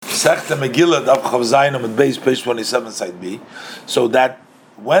Masechta Megillah Daf Chav Zayin Amud Beis page 27 side B. So that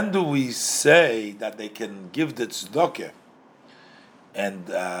when do we say that they can give the tzedakah and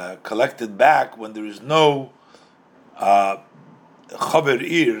collect it back when there is no chaver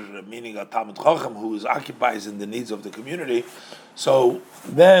ir, meaning a Talmud Chacham who occupies in the needs of the community? So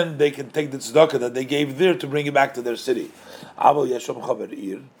then they can take the tzedakah that they gave there to bring it back to their city. Aval Yashom Chaver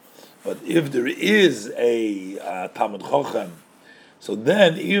ir. But if there is a Talmud Chacham, so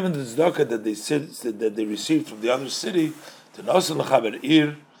then even the tzedakah that they received from the other city, to Nosel Chaver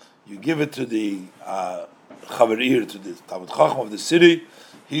Ir, you give it to the Chaver Ir, to the Talmud Chacham of the city.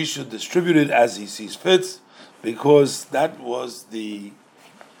 He should distribute it as he sees fit, because that was the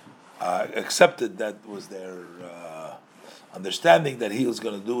accepted. That was their understanding that he was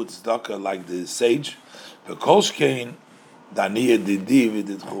going to do with tzedakah like the sage.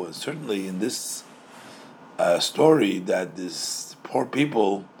 Certainly in this story that this poor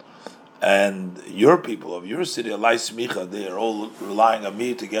people and your people of your city, Alai Smicha, they are all relying on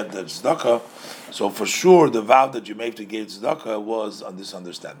me to get the tzedakah. So for sure, the vow that you made to give tzedakah was on this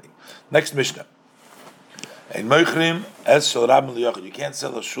understanding. Next Mishnah. You can't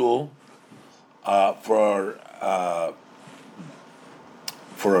sell a shul from a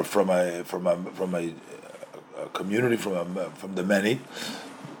community, from the many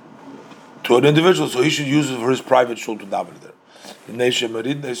to an individual, so he should use it for his private shul to daven there.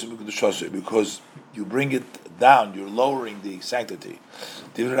 Because you bring it down, you're lowering the sanctity.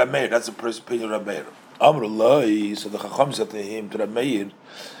 That's the opinion of Rabbeir. So the Chacham said to him, to Rabbeir,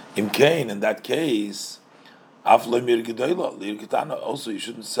 in that case, also you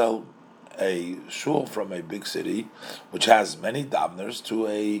shouldn't sell a shul from a big city, which has many daveners, to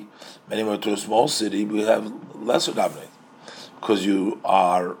a small city we have lesser daveners, because you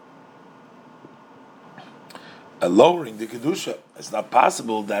are lowering the kedusha. It's not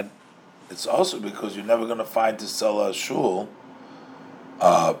possible that it's also because you're never going to find to sell a shul,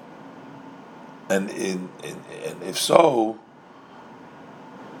 and if so,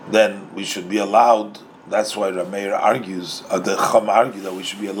 then we should be allowed. That's why Rameir argues, the Chum argue that we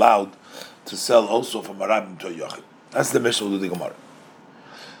should be allowed to sell also from a rabbin to a yochid. That's the Mishnah of the Gemara.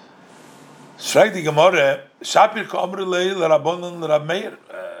 Shrek the Gemara, Shapir ka'amr lei l'Rabbanan l'Rameir.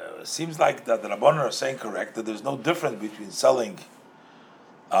 Seems like that the Rabbanan are saying correct, that there's no difference between selling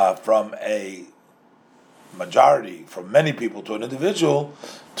from a majority, from many people to an individual,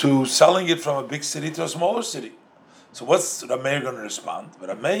 to selling it from a big city to a smaller city. So what's Rameir going to respond? But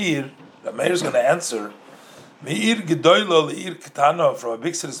Rameir is going to answer, Meir gedoylo leir ketano, from a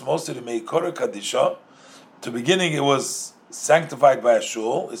big city to a small city, meikora kadisha. To beginning, it was sanctified by a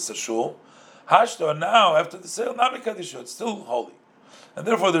shul. It's a shul. Hashto, now after the sale, nami kadisha, it's still holy, and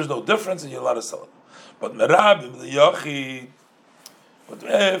therefore there's no difference, and you're allowed to sell it. But merabim the yochid. But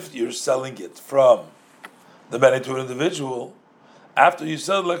if you're selling it from the many to an individual, after you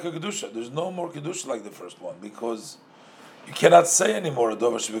sell it like a kedusha, there's no more kedusha like the first one, because you cannot say anymore a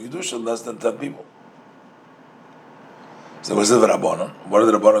dover shebe kedusha less than 10 people. So what's the Rabbanon? What are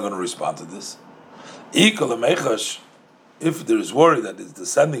the Rabbanon going to respond to this? If there is worry that it's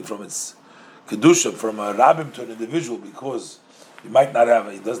descending from its kedusha from a rabbim to an individual, because he might not have,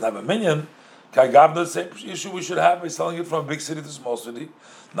 he doesn't have a minyan, the same issue we should have by selling it from a big city to a small city.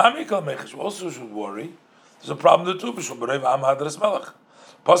 We also should worry. There's a problem there too. Pasuk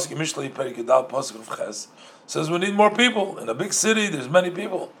Mishlei Perikidal Pasuk of Ches says we need more people. In a big city, there's many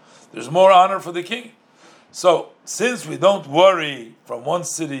people. There's more honor for the king. So, since we don't worry from one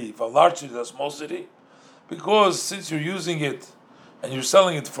city, from a large city to a small city, because since you're using it and you're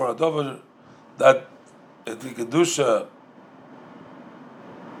selling it for a dover that the kedusha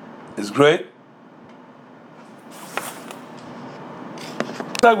is great,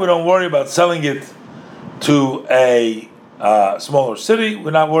 we don't worry about selling it to a smaller city.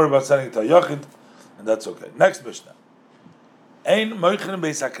 We're not worried about selling it to a yochid, and that's okay. Next Mishnah. Ein moichin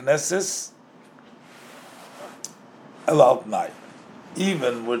beis hakneses el al tnai.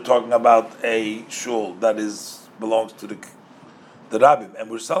 Even we're talking about a shul that belongs to the rabbim,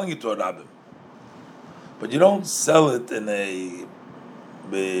 and we're selling it to a rabbim, but you don't sell it in a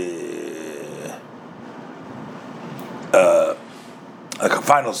like a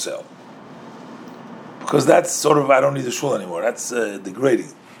final sale, because that's sort of, I don't need the shul anymore. That's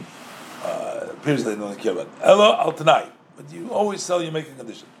degrading. Appears they don't care about it. Elo al tanai, but you always sell. You make a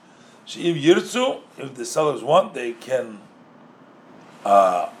condition. She'im yirtzu, if the sellers want, they can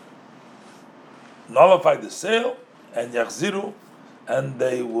nullify the sale, and yachziru, and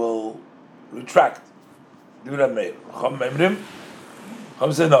they will retract. Do that, meir. Chum memrim.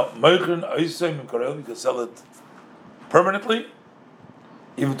 Chum say no. Moichin oisem in Korel, you can sell it permanently.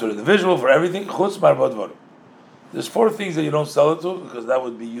 even to the individual, for everything. Chutz marvad dvarim. There's 4 things that you don't sell it to because that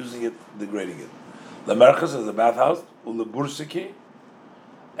would be using it, degrading it. The merchas is a bathhouse, ulebursiki,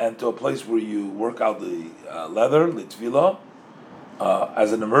 and to a place where you work out the leather, litvila,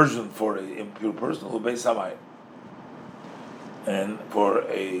 as an immersion for an impure person, ubeis hamayim, and for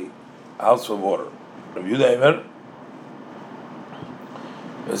a house of water. Rabbi Yehuda Eimer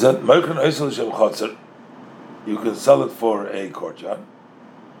is that moichin oisel shem chotzer. You can sell it for a courtyard,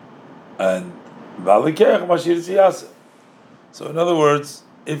 and valikech mashir tziyase. So, in other words,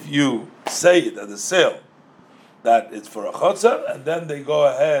 if you say it at the sale that it's for a chotzer, and then they go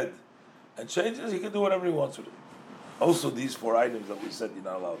ahead and change it, he can do whatever he wants with it. Also, these 4 items that we said you're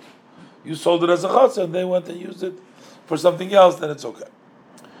not allowed to. You sold it as a chotzer, and they went and used it for something else, then it's okay.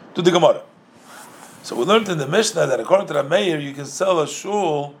 To the Gemara. So we learned in the Mishnah that according to the Meir, you can sell a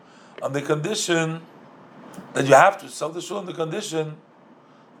shul on the condition that you have to sell the shul on the condition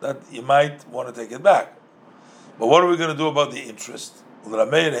that you might want to take it back. But what are we going to do about the interest? According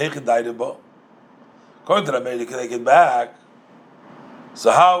to the Meir, you can take it back.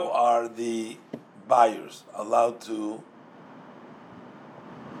 So how are the buyers allowed to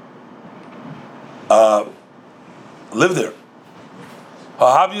live there?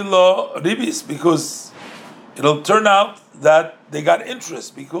 Because it'll turn out that they got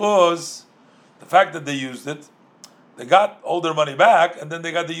interest because the fact that they used it, they got all their money back, and then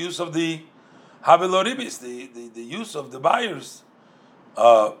they got the use of the havilo ribis, the use of the buyers,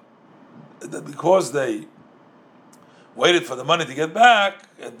 because they waited for the money to get back,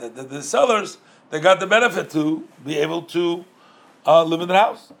 and the sellers, they got the benefit to be able to live in the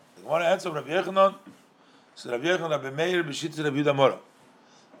house. They want to answer Rabbi Yechanan. So Rabbi Yechanan, Rabbi Meir, B'shitz Rabbi Yehuda Mora.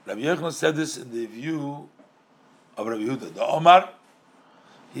 Rabbi Yechanan said this in the view of Rabbi Yehuda. The Omar,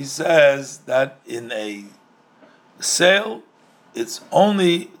 he says that in a sale, it's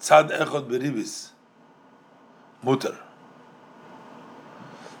only tzad echad beribis, muter.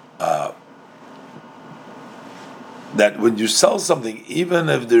 That when you sell something, even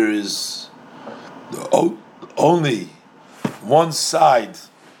if there is only one side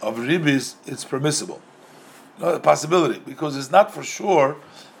of ribis, it's permissible. No, a possibility, because it's not for sure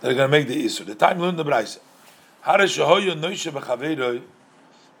that they're going to make the issue. The time learned the Braisa.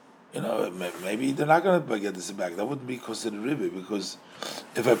 Maybe they're not going to get this back. That wouldn't be considered ribi, because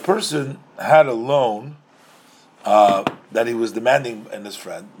if a person had a loan that he was demanding in his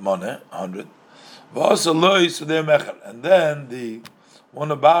friend, money, 100, and then the one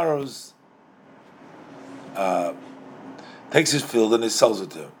who borrows takes his field and he sells it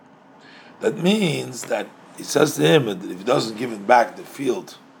to him. That means that he says to him that if he doesn't give him back the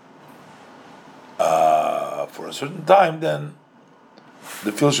field for a certain time, then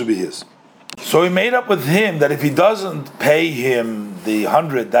the field should be his. So he made up with him that if he doesn't pay him the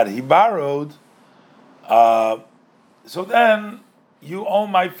 100 that he borrowed, so then you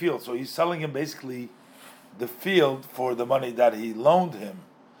own my field. So he's selling him basically the field for the money that he loaned him.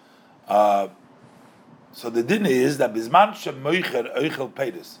 So the din is that bisman shemoicher oichel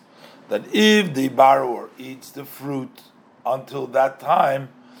pedis, that if the borrower eats the fruit until that time,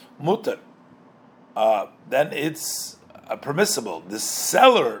 mutter, then it's permissible. The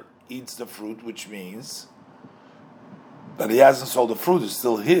seller eats the fruit, which means that he hasn't sold the fruit; it's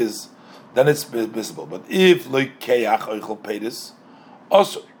still his. Then it's permissible. But if loikeach oichel pedis,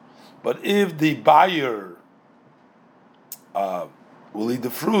 also, but if the buyer will eat the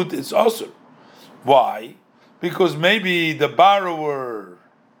fruit, it's also. Why? Because maybe the borrower,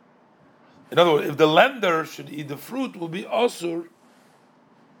 in other words, if the lender should eat the fruit, will be also.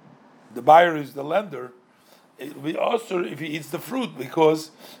 The buyer is the lender. It will be also if he eats the fruit, because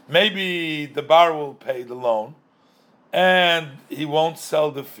maybe the borrower will pay the loan, and he won't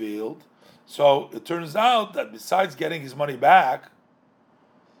sell the field. So it turns out that besides getting his money back,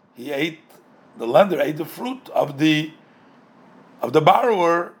 the lender ate the fruit of the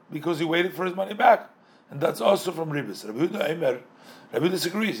borrower because he waited for his money back, and that's also from ribis. Rabbi Yehuda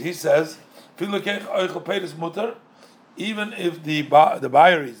disagrees. He says, even if the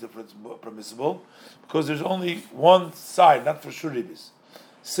buyer is the permissible, because there's only one side, not for sure ribis.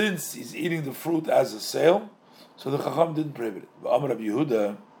 Since he's eating the fruit as a sale, so the Chacham didn't prohibit it. But Rabbi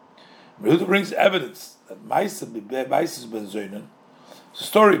Yehuda brings evidence that Baisis ben Zoynon, the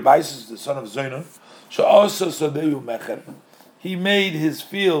story Baisis, the son of Zoynon, also Sodeyu Mecher, he made his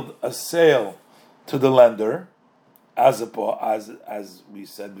field a sale to the lender, as we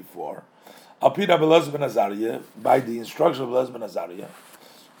said before, by the instruction of Elazar ben Azariah,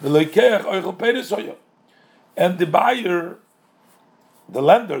 and the buyer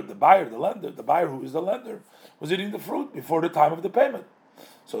who is the lender, was eating the fruit before the time of the payment.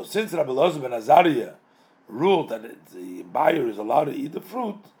 So since Rabbi Elazar ben Azariah ruled that the buyer is allowed to eat the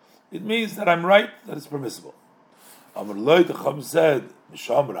fruit, it means that I'm right, that it's permissible. Amar Loi, the Chum said,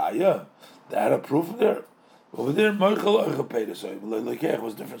 Misham Raya, they had a proof there. Over there, Moichel Oichapeda, so it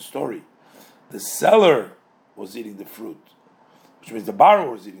was a different story. The seller was eating the fruit, which means the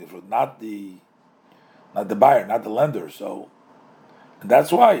borrower was eating the fruit, not the buyer, not the lender. So, and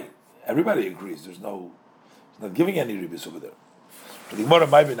that's why everybody agrees. There's not giving any ribis over there. But the Gemara,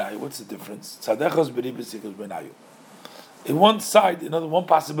 my benayu, what's the difference? Tzadechos beribis equals benayu. In one side, one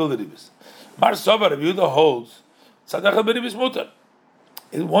possibility is Mar Sobar Rabbi Yehuda holds tzadechos beribis mutar.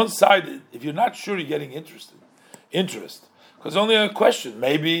 In one side, if you're not sure, you're getting interest, because only a question.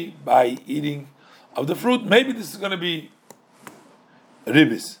 Maybe by eating of the fruit, maybe this is going to be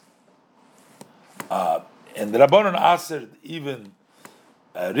ribis. And the Rabbanon answered even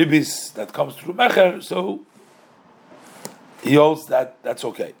ribis that comes through mecher, so he holds that that's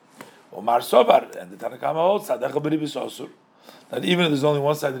okay. Omar Sobar and the Tanakama holds tzadechos beribis osur, that even if there's only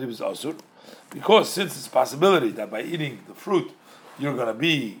one side of ribis osur, because since it's a possibility that by eating the fruit you're going to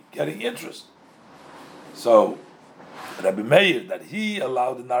be getting interest. So Rabbi Meir, that he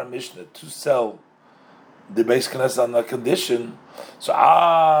allowed in our Mishnah to sell the base knesset on a condition, so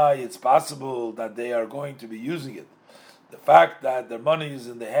it's possible that they are going to be using it. The fact that their money is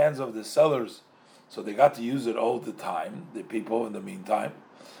in the hands of the sellers, so they got to use it all the time, the people in the meantime,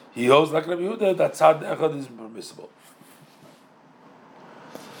 he holds like Rabbi Yehuda that tzad echad is permissible.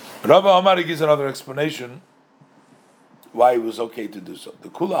 Rabbi Amar gives another explanation why it was okay to do so. The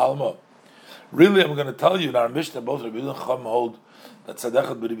Kula Alma. Really, I'm going to tell you in our Mishnah, both Rabbi Yehuda and Chacham hold that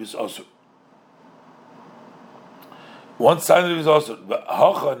tzadechat beribis osur. One side of it is also, but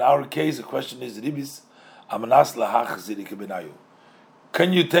in our case, the question is ribis amanas lahach zirik benayu.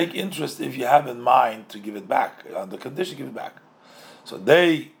 Can you take interest if you have in mind to give it back on the condition? Give it back. So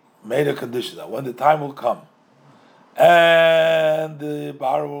they made a condition that when the time will come and the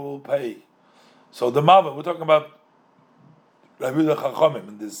borrower will pay. So the Malva, we're talking about Rabbi Yehuda Chachamim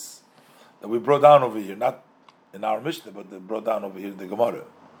in this that we brought down over here, not in our Mishnah, but they brought down over here in the Gemara.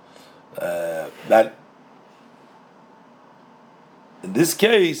 That in this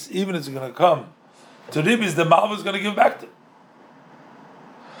case, even if it's going to come to ribis, the Malva is going to give back to him.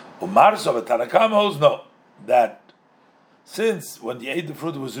 Umar Sovet Tanakam holds no, that since when you ate the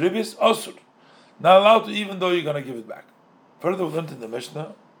fruit it was ribis, osur, not allowed to, even though you're going to give it back. Further, we learned in the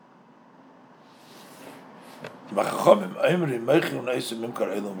Mishnah.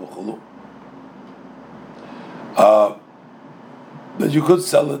 That you could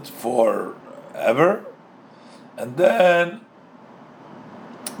sell it forever, and then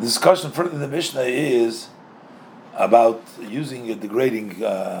the discussion further in the Mishnah is about using a degrading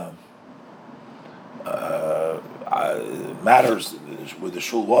matters where the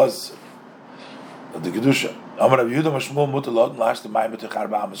shul was, the kedusha.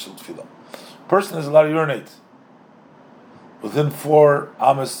 Person is allowed to urinate within 4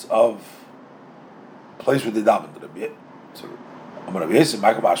 amas of place where they daven. So,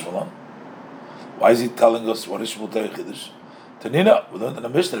 why is he telling us what is Shmuel Terech Chiddush? Tanina, we learned in the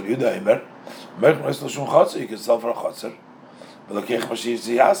Mishnah of Yehuda Eimer, you can sell for a chotzer, but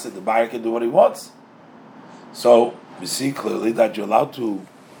the buyer can do what he wants. So we see clearly that you're allowed to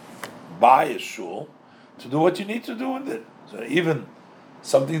buy a shul to do what you need to do with it. So even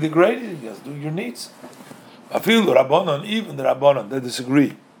something degrading, you have to do your needs. I feel the Rabbanon, even the Rabbanon, they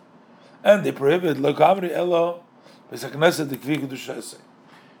disagree. And they prohibit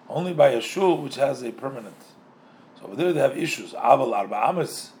only by a shul which has a permanent. So over there they have issues. Aval arba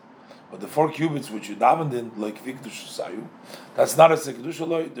ames, but the 4 cubits which you davened in like Kedusha Sayu, that's not a Kedusha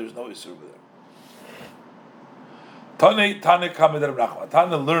loy. There's no issue over there. Tane kamed Rab Nachman.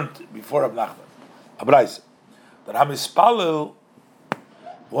 Tane learned before Rab Nachman, Abraisa, that hamispalel,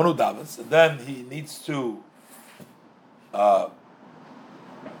 one who davens, and then he needs to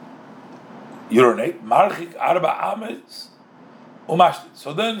urinate. Marchik arba ames umashtin.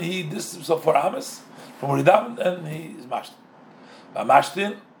 So then he distanced himself 4 ames from where he davened, and he is mashtin. By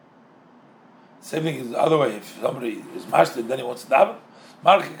mashtin, same thing is the other way. If somebody is mashtin, then he wants to daven.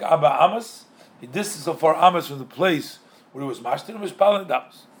 Marchik arba ames. He distanced himself 4 amas from the place where he was mashtin and was palan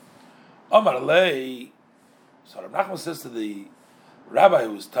damas. Omar lei. So Rav Nachman says to the rabbi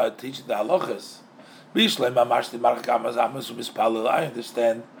who was teaching the halachas, Bishlei ma mashtin marchik amas amas u'mispalel. I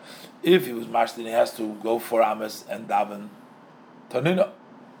understand if he was mashtin, he has to go 4 amas and daven tanina.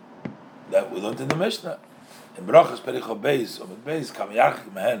 That we learned in the Mishnah. In Brachas Perichot Beis, or Beis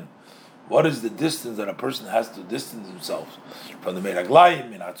Kamiyachik Mehen. What is the distance that a person has to distance himself from the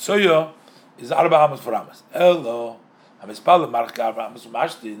Meraglayim in Atzoya? Is 4 amas, 4 amas. Elo Hamispal Markar Amos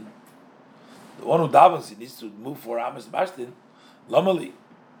Mashtin. The one who davens, he needs to move for Amos Mashtin. Lomali.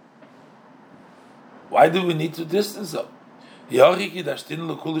 Why do we need to distance them? You're going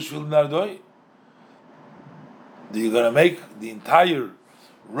to make the entire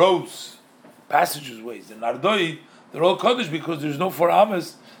roads, passages, ways. In Nardoi, they're all Kaddish because there's no four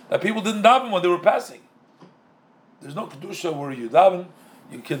Amos that people didn't daven when they were passing. There's no Kedusha where you daven,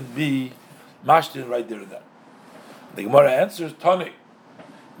 you can be mashtin right there and then. The Gemara answers, Tani.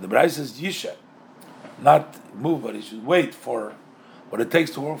 The Bryce says Yisha. Not move, but he should wait for what it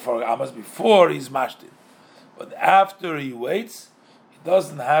takes to work for Amos before he's mashtin. But after he waits, he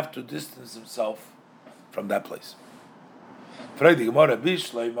doesn't have to distance himself from that place. Maybe we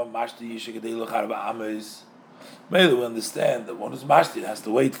understand that one who's mashtin has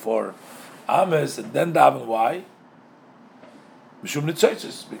to wait for Amos and then daven. Why?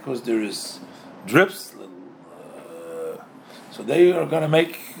 Because there is drips, so they are going to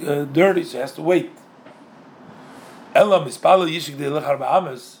make dirty, so he has to wait. But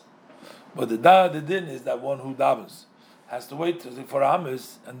the din is that one who davens has to wait for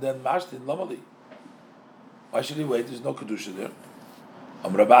Amos and then mashtin lomali. Why should he wait? There's no kedusha there.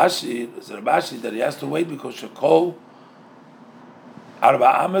 Rabashi that he has to wait because shekol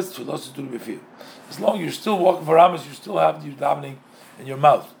arba Amos tfilos to be. As long as you're still walking for Amos, you still have your davening in your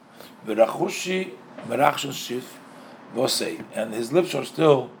mouth. V'rachushi merachshon shif vosei, and his lips are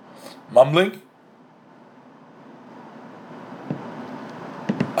still mumbling.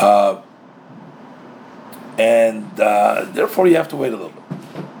 And therefore you have to wait a little bit.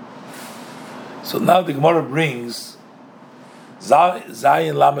 So now the Gemara brings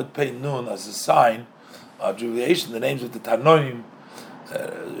Zayin Lamed Pei Nun as a sign of abbreviation, the names of the Tanoim,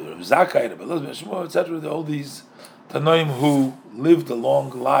 Zakai, Rabbi Elazar, Shmuel, etc. All these Tanoim who lived a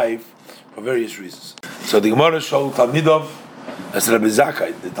long life for various reasons. So the Gemara showed Talmidov as Rabbi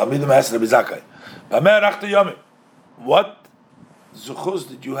Zakai. The Talmidim asked Rabbi Zakai, what zuchus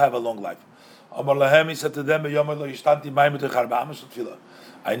did you have a long life? Amar lahem, he said to them,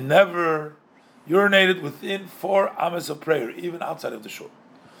 I never urinated within 4 amas of prayer, even outside of the shul,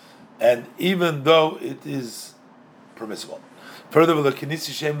 and even though it is permissible. Further,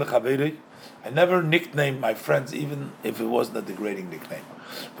 I never nicknamed my friends, even if it wasn't a degrading nickname.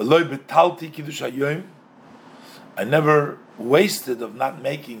 I never wasted of not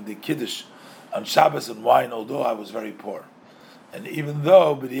making the kiddush on Shabbos and wine, although I was very poor. And even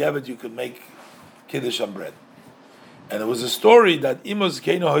though, b'diavad, you could make kiddush on bread. And there was a story that Imos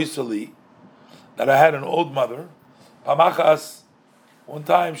Keino Hoysali, that I had an old mother. Pamachas, one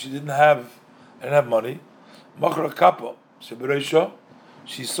time she didn't have money. Machra kapo,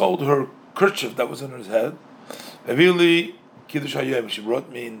 she sold her kerchief that was on her head. Evili kiddush hayom, she brought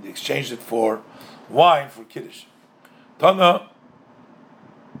me and exchanged it for wine for kiddush. Tana.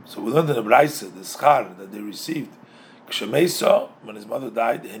 So we learned in the Braisa, the schar that they received. Kshemeisa, when his mother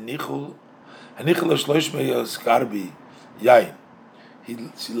died, henichul skarbi yain.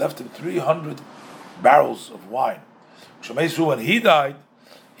 She left him 300 barrels of wine. Kshemeisa, when he died,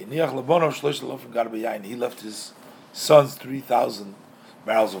 he left his sons 3,000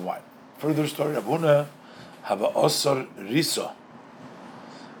 barrels of wine. Further story, Abuna have a osar riso.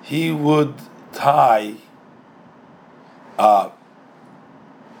 He would tie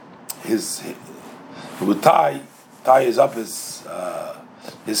he would tie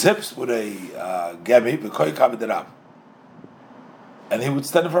his hips with a gemi, and he would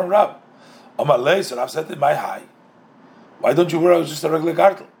stand in front of Rab. So Rab said, "My high, why don't you wear just a regular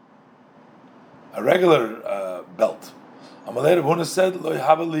gartel, a regular belt?" Amalei Rav Huna said, "Lo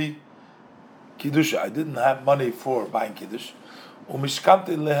havali kiddusha. I didn't have money for buying kiddush.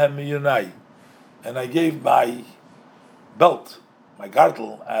 Umishkante lehem yonai, and I gave my belt, my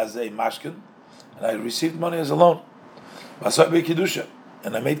gartel, as a mashkin, and I received money as a loan. Vasai kiddusha,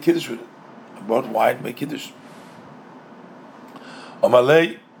 and I made kiddush with it. I bought wine, made kiddush."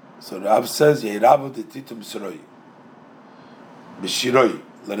 Amalei, so Rav says, "Yeiravu tetitum b'shiroi.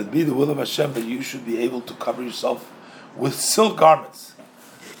 Let it be the will of Hashem that you should be able to cover yourself with silk garments."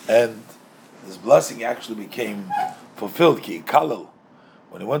 And this blessing actually became fulfilled. Ki Kalil,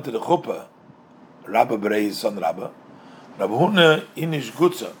 when he went to the chuppah, Rabba Berei, his son Rabba Huna inish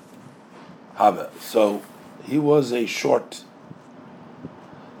gutza habe. So he was a short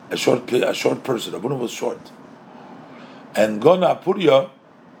person. Rabba Huna was short. And Gona Apurya,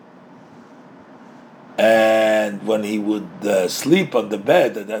 and when he would sleep on the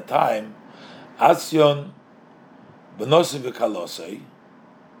bed at that time, Asyon Benosi v'Kalosei,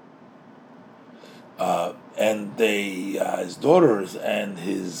 and his daughters and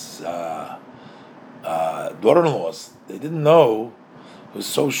his daughter-in-laws. They didn't know it was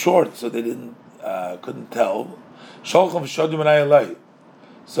so short, so they couldn't tell. So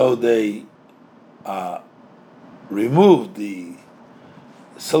they removed the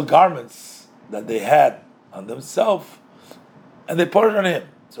silk garments that they had on themselves, and they put it on him.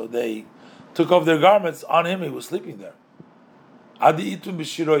 So they took off their garments on him. He was sleeping there. Adi itum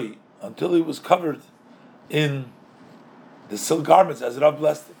b'shiroi, until he was covered in the silk garments, as Rav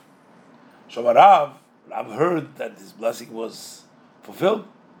blessed him. Shomarav, Rav heard that his blessing was fulfilled.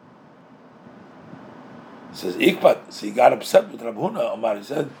 He says, Ikpat. So he got upset with Rav Huna. Omar, he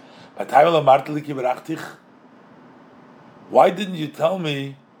said, why didn't you tell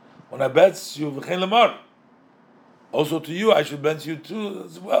me when I blessed you v'chein lamar? Also to you, I should bless you too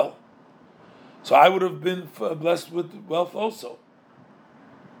as well. So I would have been blessed with wealth also.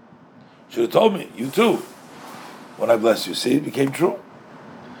 Should have told me, you too, when I blessed you. See, it became true.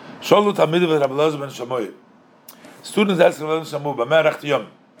 Students asked Rabbi Shamu,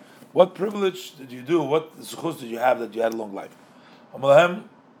 what privilege did you do? What zechus did you have that you had a long life?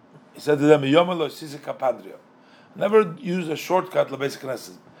 He said to them, never use a shortcut. Beis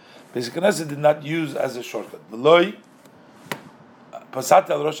Knesset did not use as a shortcut.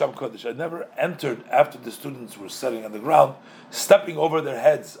 I never entered after the students were sitting on the ground, stepping over their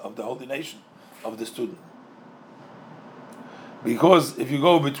heads of the holy nation of the student. Because if you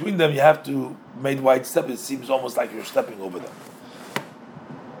go between them, you have to make wide step. It seems almost like you're stepping over them.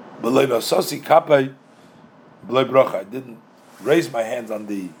 I didn't raise my hands on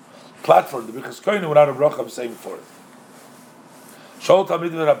the platform, the Birchas Kohen, without a bracha. I'm saying for it.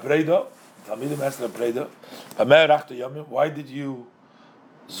 Talmidim asked Rav Preda, why did you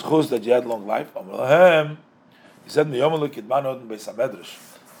zchus that you had long life? He said,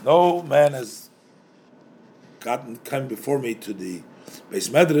 no man has come before me to the Beis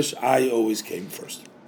Medrash. I always came first.